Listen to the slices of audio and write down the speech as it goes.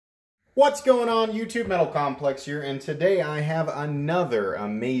What's going on, YouTube? Metal Complex here, and today I have another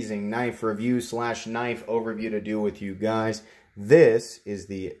amazing knife review slash knife overview to do with you guys. This is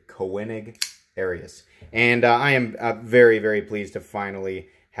the Koenig Arius, and I am very, very pleased to finally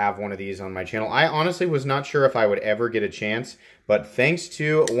have one of these on my channel. I honestly was not sure if I would ever get a chance, but thanks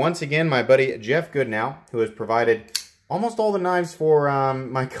to, once again, my buddy Jeff Goodnow, who has provided almost all the knives for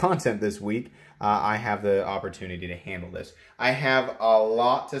my content this week, I have the opportunity to handle this. I have a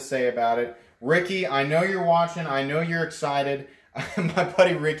lot to say about it. Ricky, I know you're watching. I know you're excited. My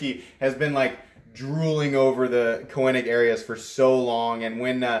buddy Ricky has been like drooling over the Koenig Arius for so long, and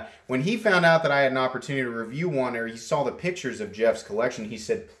when he found out that I had an opportunity to review one, or he saw the pictures of Jeff's collection, he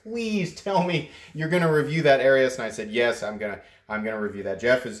said, "Please tell me you're going to review that Arius." And I said, "Yes, I'm gonna review that."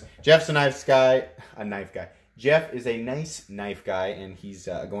 Jeff's a knife guy. Jeff is a nice knife guy, and he's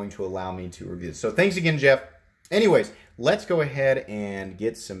going to allow me to review this. So thanks again, Jeff. Anyways, let's go ahead and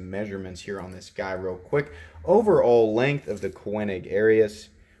get some measurements here on this guy real quick. Overall length of the Koenig Arius,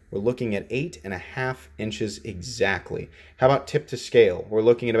 we're looking at 8.5 inches exactly. How about tip to scale? We're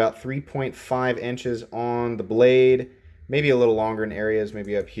looking at about 3.5 inches on the blade, maybe a little longer in areas,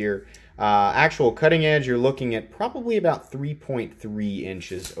 maybe up here. Actual cutting edge, you're looking at probably about 3.3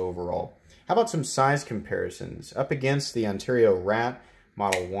 inches overall. How about some size comparisons? Up against the Ontario Rat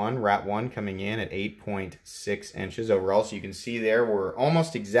Model 1, Rat 1 coming in at 8.6 inches overall. So you can see there we're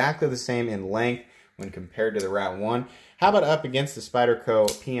almost exactly the same in length when compared to the Rat 1. How about up against the Spyderco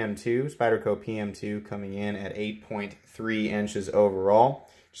PM2? Spyderco PM2 coming in at 8.3 inches overall.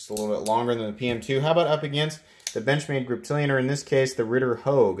 Just a little bit longer than the PM2. How about up against the Benchmade Griptilian, or in this case, the Ritter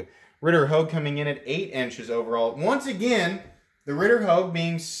Hogue? Ritter Hogue coming in at 8 inches overall. Once again, the Ritter Hogue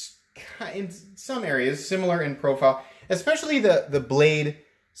being in some areas similar in profile, especially the blade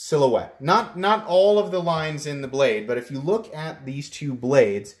silhouette. Not all of the lines in the blade, but if you look at these two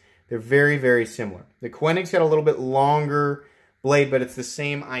blades, they're very, very similar. The Koenig's got a little bit longer blade, but it's the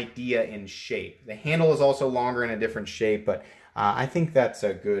same idea in shape. The handle is also longer in a different shape, but I think that's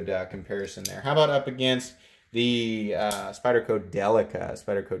a good comparison there. How about up against the Spyderco Delica?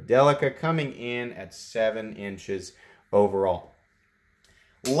 Spyderco Delica coming in at 7 inches overall.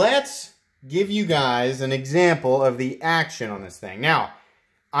 Let's give you guys an example of the action on this thing. Now,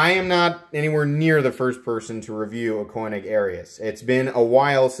 I am not anywhere near the first person to review a Koenig Arius. It's been a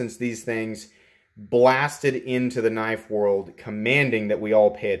while since these things blasted into the knife world, commanding that we all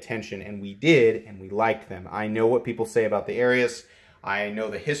pay attention, and we did, and we liked them. I know what people say about the Arius. I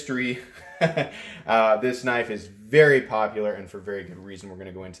know the history. This knife is very popular, and for very good reason. We're going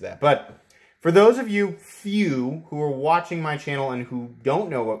to go into that. But for those of you few who are watching my channel and who don't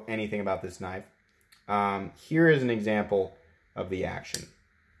know anything about this knife, here is an example of the action.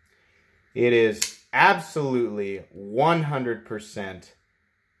 It is absolutely 100%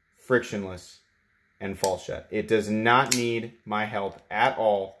 frictionless and false shut. It does not need my help at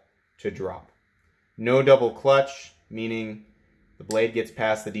all to drop. No double clutch, meaning the blade gets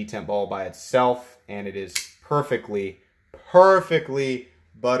past the detent ball by itself, and it is perfectly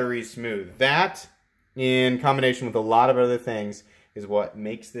buttery smooth. That, in combination with a lot of other things, is what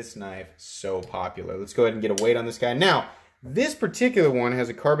makes this knife so popular. Let's go ahead and get a weight on this guy. Now, this particular one has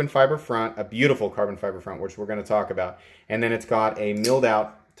a carbon fiber front, a beautiful carbon fiber front, which we're going to talk about. And then it's got a milled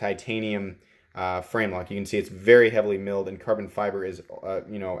out titanium frame lock. You can see it's very heavily milled, and carbon fiber is,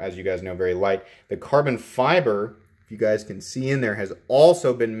 you know, as you guys know, very light. The carbon fiber, if you guys can see in there, has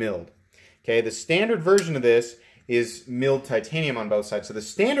also been milled. Okay, the standard version of this is milled titanium on both sides. So the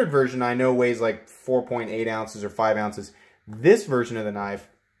standard version I know weighs like 4.8 ounces or 5 ounces. This version of the knife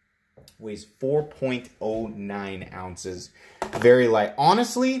weighs 4.09 ounces. Very light.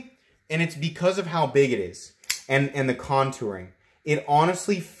 Honestly, and it's because of how big it is and the contouring, it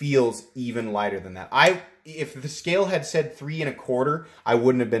honestly feels even lighter than that. If the scale had said 3 1/4, I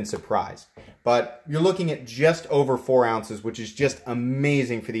wouldn't have been surprised. But you're looking at just over 4 ounces, which is just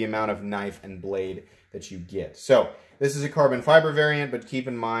amazing for the amount of knife and blade that you get. So this is a carbon fiber variant, but keep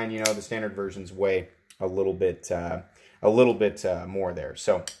in mind, you know, the standard versions weigh a little bit more there.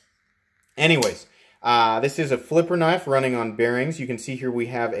 So anyways, this is a flipper knife running on bearings. You can see here we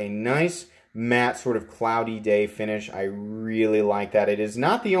have a nice matte sort of cloudy day finish. I really like that. It is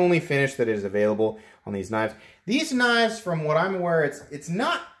not the only finish that is available on these knives. These knives, from what I'm aware, it's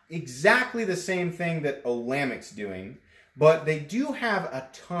not exactly the same thing that Olamic's doing, but they do have a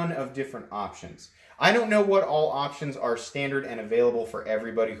ton of different options. I don't know what all options are standard and available for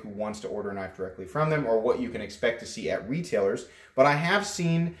everybody who wants to order a knife directly from them, or what you can expect to see at retailers, but I have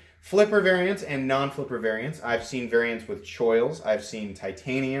seen Flipper variants and non-flipper variants. I've seen variants with choils. I've seen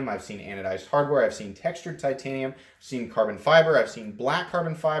titanium. I've seen anodized hardware. I've seen textured titanium. I've seen carbon fiber. I've seen black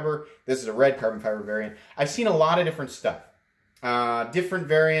carbon fiber. This is a red carbon fiber variant. I've seen a lot of different stuff. Different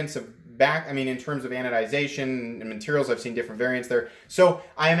variants of in terms of anodization and materials, I've seen different variants there. So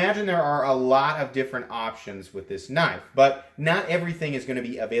I imagine there are a lot of different options with this knife, but not everything is going to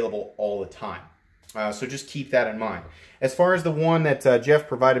be available all the time. So just keep that in mind. As far as the one that Jeff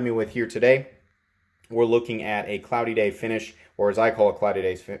provided me with here today, we're looking at a cloudy day finish, or as I call a cloudy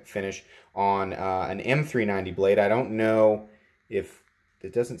day finish, on an M390 blade. I don't know if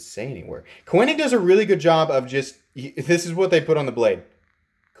it doesn't say anywhere. Koenig does a really good job of just, this is what they put on the blade.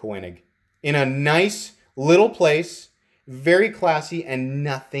 Koenig. In a nice little place, very classy, and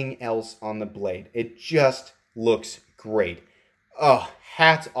nothing else on the blade. It just looks great. Oh,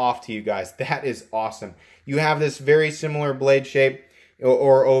 hats off to you guys. That is awesome. You have this very similar blade shape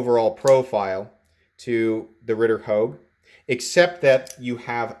or overall profile to the Ritter Hogue, except that you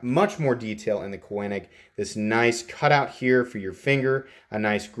have much more detail in the Koenig. This nice cutout here for your finger, a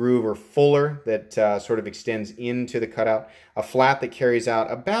nice groove or fuller that sort of extends into the cutout, a flat that carries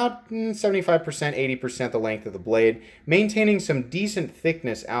out about 75%, 80% the length of the blade, maintaining some decent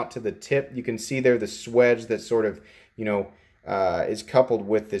thickness out to the tip. You can see there the swedge that sort of, is coupled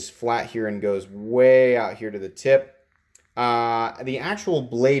with this flat here and goes way out here to the tip. The actual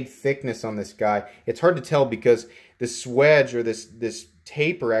blade thickness on this guy, it's hard to tell because the swedge or this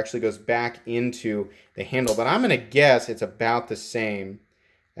taper actually goes back into the handle, but I'm going to guess it's about the same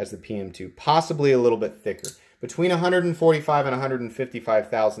as the PM2, possibly a little bit thicker. Between 145 and 155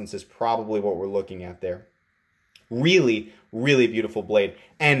 thousandths is probably what we're looking at there. Really, really beautiful blade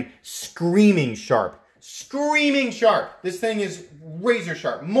and screaming sharp. Screaming sharp. This thing is razor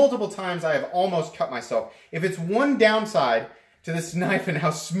sharp. Multiple times I have almost cut myself. If it's one downside to this knife and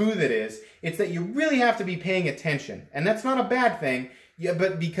how smooth it is, it's that you really have to be paying attention. And that's not a bad thing,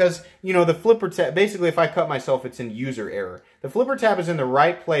 but because, the flipper tab, basically if I cut myself, it's in user error. The flipper tab is in the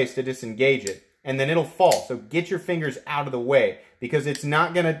right place to disengage it, and then it'll fall. So get your fingers out of the way because it's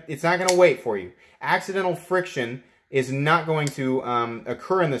not gonna wait for you. Accidental friction is not going to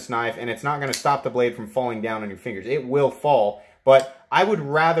occur in this knife, and it's not going to stop the blade from falling down on your fingers. It will fall, but I would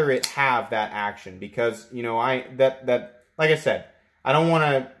rather it have that action because, like I said, I don't want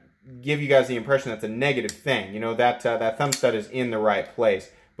to give you guys the impression that's a negative thing. That thumb stud is in the right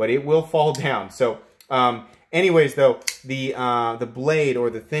place, but it will fall down. So, anyways, though, the blade or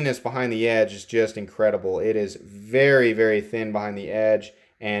the thinness behind the edge is just incredible. It is very, very thin behind the edge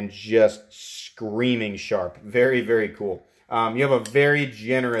and just screaming sharp. Very, very cool. You have a very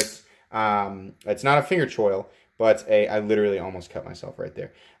generous, it's not a finger choil, but I literally almost cut myself right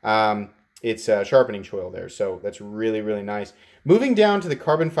there. It's a sharpening choil there, so that's really, really nice. Moving down to the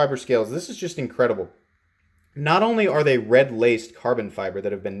carbon fiber scales, this is just incredible. Not only are they red-laced carbon fiber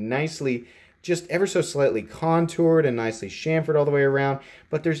that have been nicely, just ever so slightly contoured and nicely chamfered all the way around,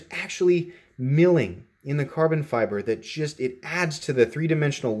 but there's actually milling in the carbon fiber that just, it adds to the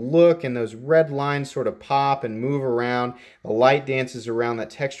three-dimensional look, and those red lines sort of pop and move around. The light dances around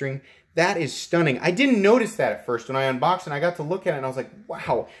that texturing. That is stunning. I didn't notice that at first when I unboxed it. I got to look at it and I was like,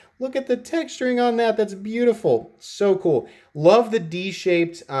 wow, look at the texturing on that. That's beautiful. So cool. Love the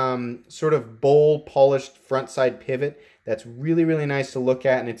D-shaped sort of bowl polished front side pivot. That's really, really nice to look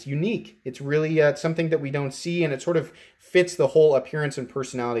at, and it's unique. It's really something that we don't see, and it sort of fits the whole appearance and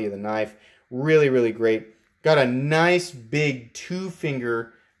personality of the knife. Really, really great. Got a nice big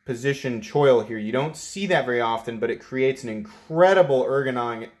two-finger position choil here. You don't see that very often, but it creates an incredible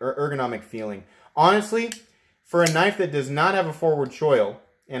ergonomic feeling. Honestly, for a knife that does not have a forward choil,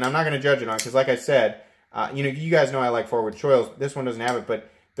 and I'm not going to judge it on, because like I said, you guys know I like forward choils. This one doesn't have it,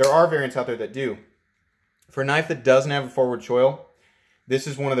 but there are variants out there that do. For a knife that doesn't have a forward choil, this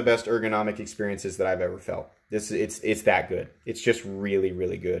is one of the best ergonomic experiences that I've ever felt. It's that good. It's just really,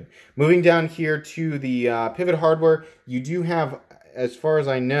 really good. Moving down here to the pivot hardware, you do have, as far as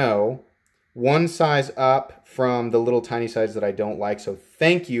I know, one size up from the little tiny size that I don't like. So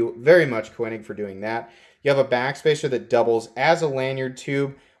thank you very much, Koenig, for doing that. You have a backspacer that doubles as a lanyard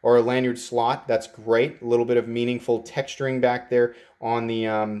tube or a lanyard slot. That's great. A little bit of meaningful texturing back there on the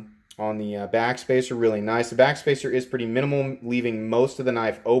backspacer, really nice. The backspacer is pretty minimal, leaving most of the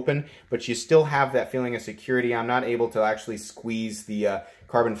knife open, but you still have that feeling of security. I'm not able to actually squeeze the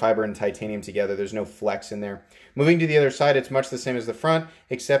carbon fiber and titanium together. There's no flex in there. Moving to the other side, it's much the same as the front,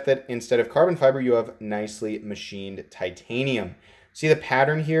 except that instead of carbon fiber, you have nicely machined titanium. See the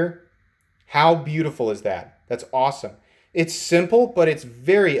pattern here? How beautiful is that? That's awesome. It's simple, but it's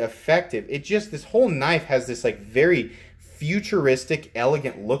very effective. This whole knife has this like very futuristic,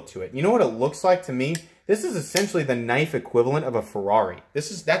 elegant look to it. You know what it looks like to me? This is essentially the knife equivalent of a Ferrari.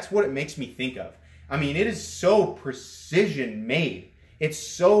 That's what it makes me think of. I mean, it is so precision made. It's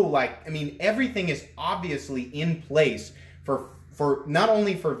so like, I mean, everything is obviously in place for not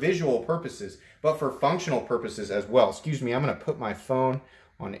only for visual purposes, but for functional purposes as well. Excuse me, I'm gonna put my phone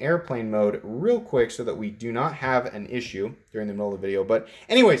on airplane mode real quick so that we do not have an issue during the middle of the video. But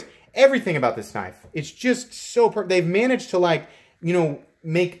anyways, everything about this knife, it's just so they've managed to, like, you know,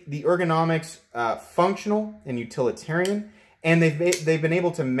 make the ergonomics functional and utilitarian, and they've been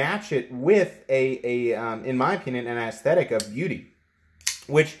able to match it with in my opinion, an aesthetic of beauty,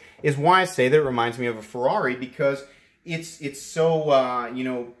 which is why I say that it reminds me of a Ferrari, because it's so you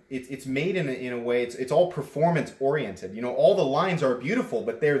know, it's made in a way, it's all performance oriented. You know, all the lines are beautiful,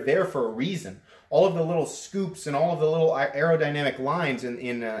 but they're there for a reason. All of the little scoops and all of the little aerodynamic lines in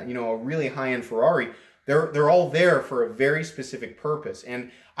you know, a really high-end Ferrari, they're all there for a very specific purpose.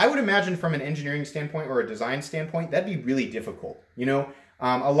 And I would imagine from an engineering standpoint or a design standpoint, that'd be really difficult. You know,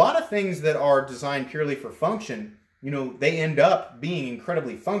 a lot of things that are designed purely for function, you know, they end up being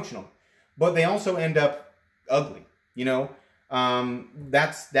incredibly functional, but they also end up ugly. You know,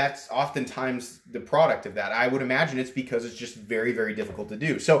 that's oftentimes the product of that. I would imagine it's because it's just very, very difficult to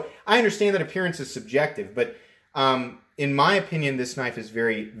do. So I understand that appearance is subjective, but in my opinion, this knife is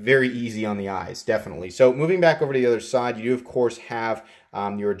very, very easy on the eyes, definitely. So moving back over to the other side, you do, of course, have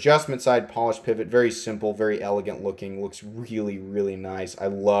your adjustment side polished pivot. Very simple, very elegant looking. Looks really, really nice. I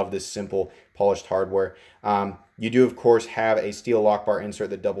love this simple polished hardware. You do, of course, have a steel lock bar insert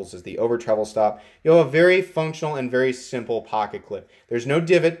that doubles as the over travel stop. You'll have a very functional and very simple pocket clip. There's no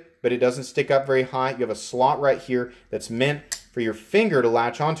divot, but it doesn't stick up very high. You have a slot right here that's meant for your finger to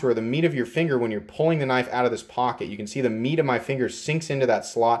latch onto, or the meat of your finger when you're pulling the knife out of this pocket. You can see the meat of my finger sinks into that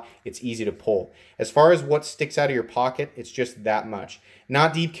slot. It's easy to pull. As far as what sticks out of your pocket, it's just that much.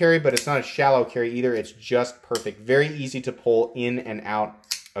 Not deep carry, but it's not a shallow carry either. It's just perfect. Very easy to pull in and out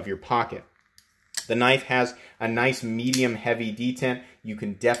of your pocket. The knife has a nice medium heavy detent. You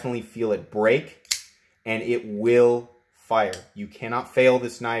can definitely feel it break, and it will fire. You cannot fail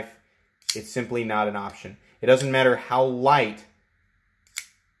this knife. It's simply not an option. It doesn't matter how light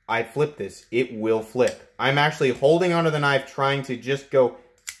I flip this, it will flip. I'm actually holding onto the knife, trying to just go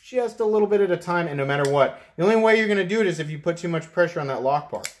just a little bit at a time, and no matter what, the only way you're going to do it is if you put too much pressure on that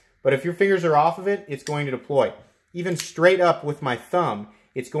lock bar. But if your fingers are off of it, it's going to deploy. Even straight up with my thumb,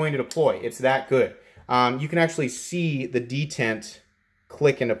 it's going to deploy. It's that good. You can actually see the detent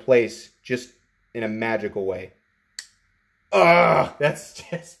click into place just in a magical way. Oh, that's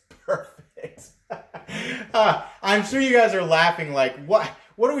just perfect. I'm sure you guys are laughing like, what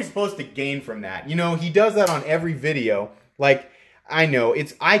are we supposed to gain from that? You know, he does that on every video. Like, I know,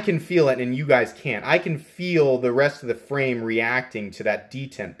 I can feel it and you guys can't. I can feel the rest of the frame reacting to that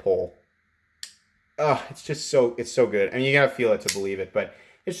detent pull. Oh, it's so good. I mean, you gotta feel it to believe it, but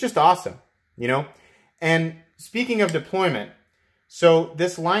it's just awesome, you know? And speaking of deployment, so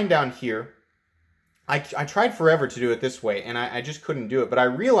this line down here, I tried forever to do it this way, and I just couldn't do it. But I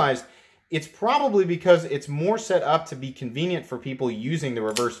realized it's probably because it's more set up to be convenient for people using the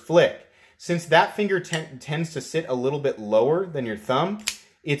reverse flick. Since that finger tends to sit a little bit lower than your thumb,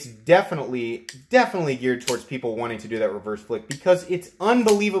 it's definitely geared towards people wanting to do that reverse flick because it's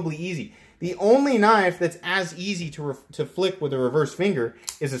unbelievably easy. The only knife that's as easy to flick with a reverse finger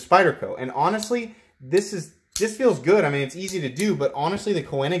is a Spyderco. And honestly, this feels good. I mean, it's easy to do, but honestly, the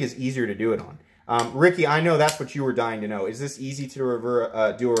Koenig is easier to do it on. Ricky, I know that's what you were dying to know. Is this easy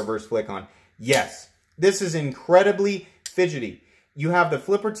to do a reverse flick on? Yes. This is incredibly fidgety. You have the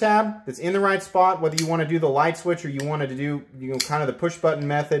flipper tab that's in the right spot, whether you want to do the light switch or you wanted to do, you know, kind of the push button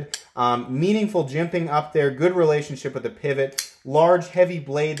method. Meaningful jimping up there, good relationship with the pivot, large heavy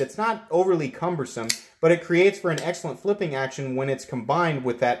blade that's not overly cumbersome, but it creates for an excellent flipping action when it's combined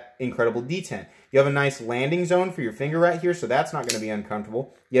with that incredible detent. You have a nice landing zone for your finger right here, so that's not going to be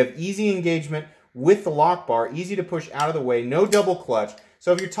uncomfortable. You have easy engagement with the lock bar, easy to push out of the way, no double clutch.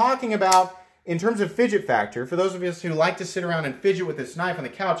 So if you're talking about, in terms of fidget factor, for those of us who like to sit around and fidget with this knife on the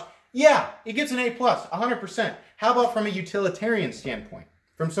couch, yeah, it gets an A+, 100%. How about from a utilitarian standpoint?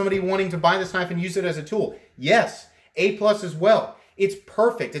 From somebody wanting to buy this knife and use it as a tool? Yes, A+ as well. It's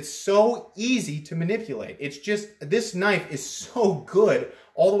perfect. It's so easy to manipulate. It's just, this knife is so good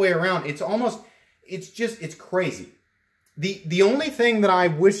all the way around. It's almost, it's crazy. The only thing that I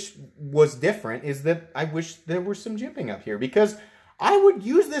wish was different is that I wish there were some jimping up here, because I would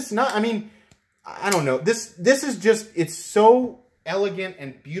use this knife. I mean, I don't know. This is just, it's so elegant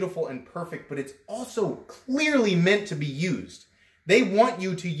and beautiful and perfect, but it's also clearly meant to be used. They want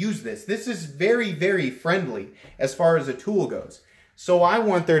you to use this. This is very, very friendly as far as a tool goes. So I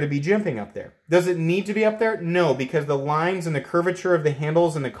want there to be jimping up there. Does it need to be up there? No, because the lines and the curvature of the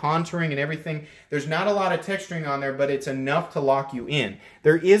handles and the contouring and everything, there's not a lot of texturing on there, but it's enough to lock you in.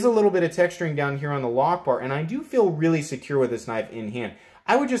 There is a little bit of texturing down here on the lock bar, and I do feel really secure with this knife in hand.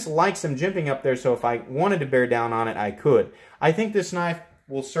 I would just like some jimping up there, so if I wanted to bear down on it, I could. I think this knife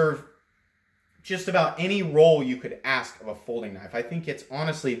will serve just about any role you could ask of a folding knife. I think it's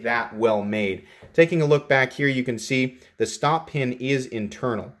honestly that well made. Taking a look back here, you can see the stop pin is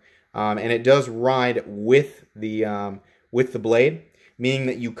internal, and it does ride with the blade, meaning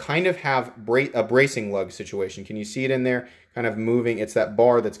that you kind of have a bracing lug situation. Can you see it in there? Kind of moving. It's that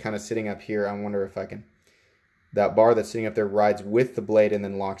bar that's kind of sitting up here. I wonder if I can. That bar that's sitting up there rides with the blade and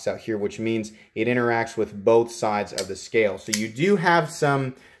then locks out here, which means it interacts with both sides of the scale. So you do have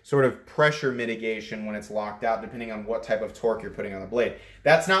some sort of pressure mitigation when it's locked out, depending on what type of torque you're putting on the blade.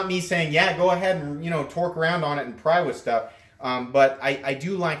 That's not me saying, yeah, go ahead and, torque around on it and pry with stuff. But I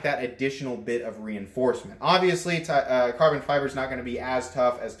do like that additional bit of reinforcement. Obviously, carbon fiber is not going to be as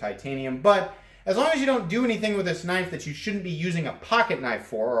tough as titanium, but as long as you don't do anything with this knife that you shouldn't be using a pocket knife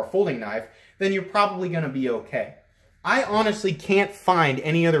for, or a folding knife, then you're probably going to be okay. I honestly can't find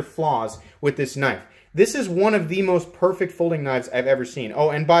any other flaws with this knife. This is one of the most perfect folding knives I've ever seen.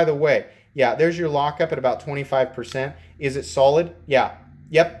 Oh, and by the way, yeah, there's your lockup at about 25%. Is it solid? Yeah.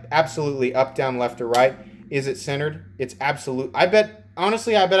 Yep, absolutely. Up, down, left, or right. Is it centered? It's absolute.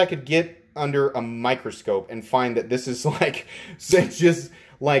 Honestly, I bet I could get under a microscope and find that this is like, it's just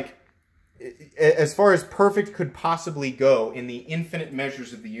like, as far as perfect could possibly go in the infinite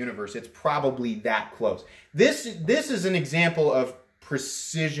measures of the universe, it's probably that close. This is an example of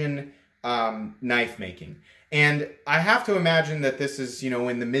precision knife making. And I have to imagine that this is,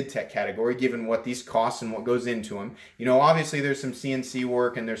 in the mid-tech category, given what these cost and what goes into them. Obviously there's some CNC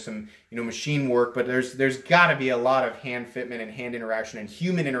work and there's some, machine work, but there's got to be a lot of hand fitment and hand interaction and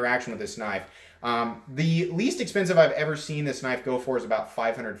human interaction with this knife. The least expensive I've ever seen this knife go for is about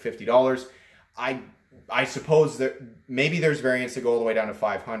 $550. I suppose that maybe there's variants that go all the way down to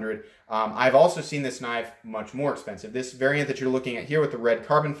 $500. I've also seen this knife much more expensive. This variant that you're looking at here with the red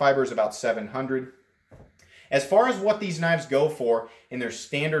carbon fiber is about $700. As far as what these knives go for in their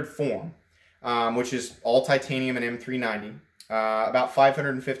standard form, which is all titanium and M390, about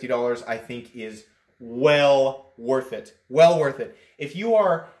 $550 I think is well worth it. Well worth it. If you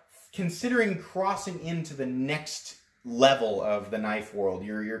are considering crossing into the next level of the knife world,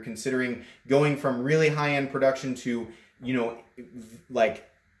 you're considering going from really high-end production to, like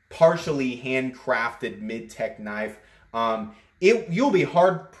partially handcrafted mid-tech knife, you'll be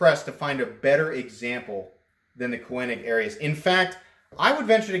hard-pressed to find a better example than the Koenig Arius. In fact, I would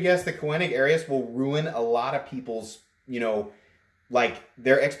venture to guess the Koenig Arius will ruin a lot of people's, like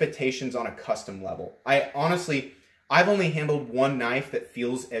their expectations on a custom level. I've only handled one knife that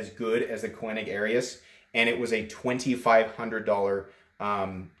feels as good as the Koenig Arius, and it was a $2,500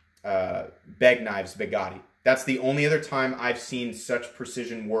 Beg Knives Bugatti. That's the only other time I've seen such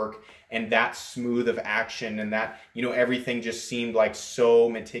precision work and that smooth of action and that, everything just seemed like so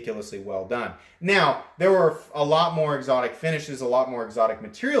meticulously well done. Now, there were a lot more exotic finishes, a lot more exotic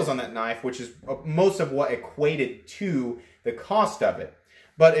materials on that knife, which is most of what equated to the cost of it.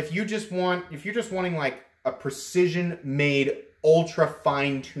 But if you're just wanting like a precision-made, ultra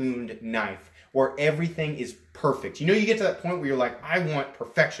fine-tuned knife where everything is perfect. You get to that point where you're like, I want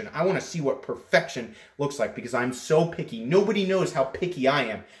perfection. I want to see what perfection looks like because I'm so picky. Nobody knows how picky I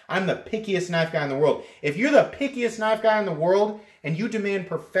am. I'm the pickiest knife guy in the world. If you're the pickiest knife guy in the world and you demand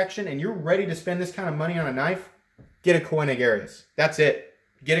perfection and you're ready to spend this kind of money on a knife, get a Koenig Arius. That's it.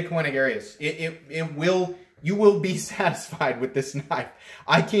 Get a Koenig Arius. You will be satisfied with this knife.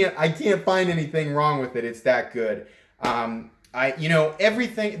 I can't find anything wrong with it. It's that good.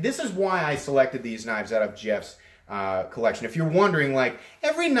 Everything. This is why I selected these knives out of Jeff's collection. If you're wondering, like,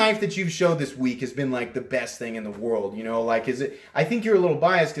 every knife that you've showed this week has been like the best thing in the world. I think you're a little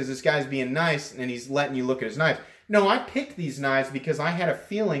biased because this guy's being nice and he's letting you look at his knives. No, I picked these knives because I had a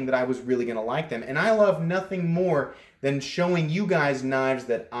feeling that I was really going to like them, and I love nothing more than showing you guys knives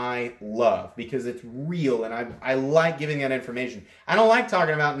that I love because it's real and I like giving that information. I don't like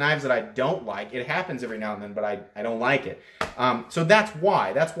talking about knives that I don't like. It happens every now and then, but I don't like it. So that's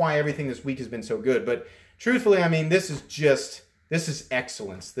why everything this week has been so good. But truthfully, I mean, this is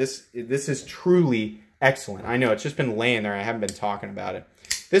excellence. This is truly excellent. I know it's just been laying there. I haven't been talking about it.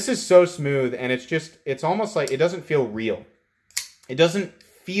 This is so smooth, and it's almost like it doesn't feel real. It doesn't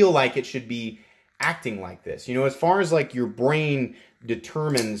feel like it should be acting like this. You know, as far as like your brain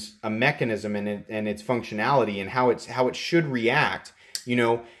determines a mechanism and its functionality and how it should react, you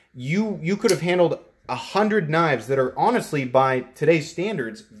know, you could have handled 100 knives that are honestly, by today's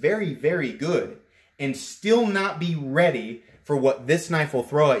standards, very, very good, and still not be ready for what this knife will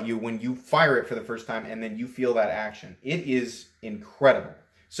throw at you when you fire it for the first time and then you feel that action. It is incredible.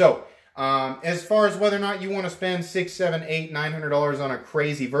 So, as far as whether or not you want to spend $600, $700, $800, $900 on a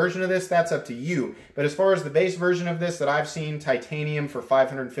crazy version of this, that's up to you. But as far as the base version of this that I've seen, titanium for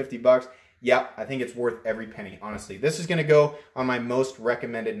 $550, yeah, I think it's worth every penny, honestly. This is going to go on my most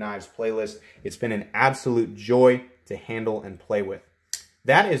recommended knives playlist. It's been an absolute joy to handle and play with.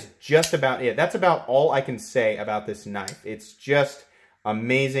 That is just about it. That's about all I can say about this knife. It's just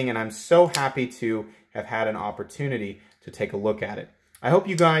amazing, and I'm so happy to have had an opportunity to take a look at it. I hope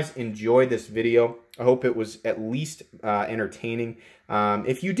you guys enjoyed this video. I hope it was at least entertaining.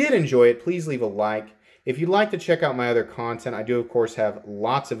 If you did enjoy it, please leave a like. If you'd like to check out my other content, I do, of course, have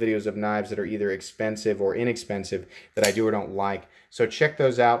lots of videos of knives that are either expensive or inexpensive that I do or don't like. So check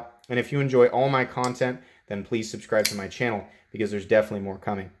those out. And if you enjoy all my content, then please subscribe to my channel, because there's definitely more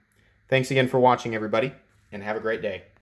coming. Thanks again for watching, everybody, and have a great day.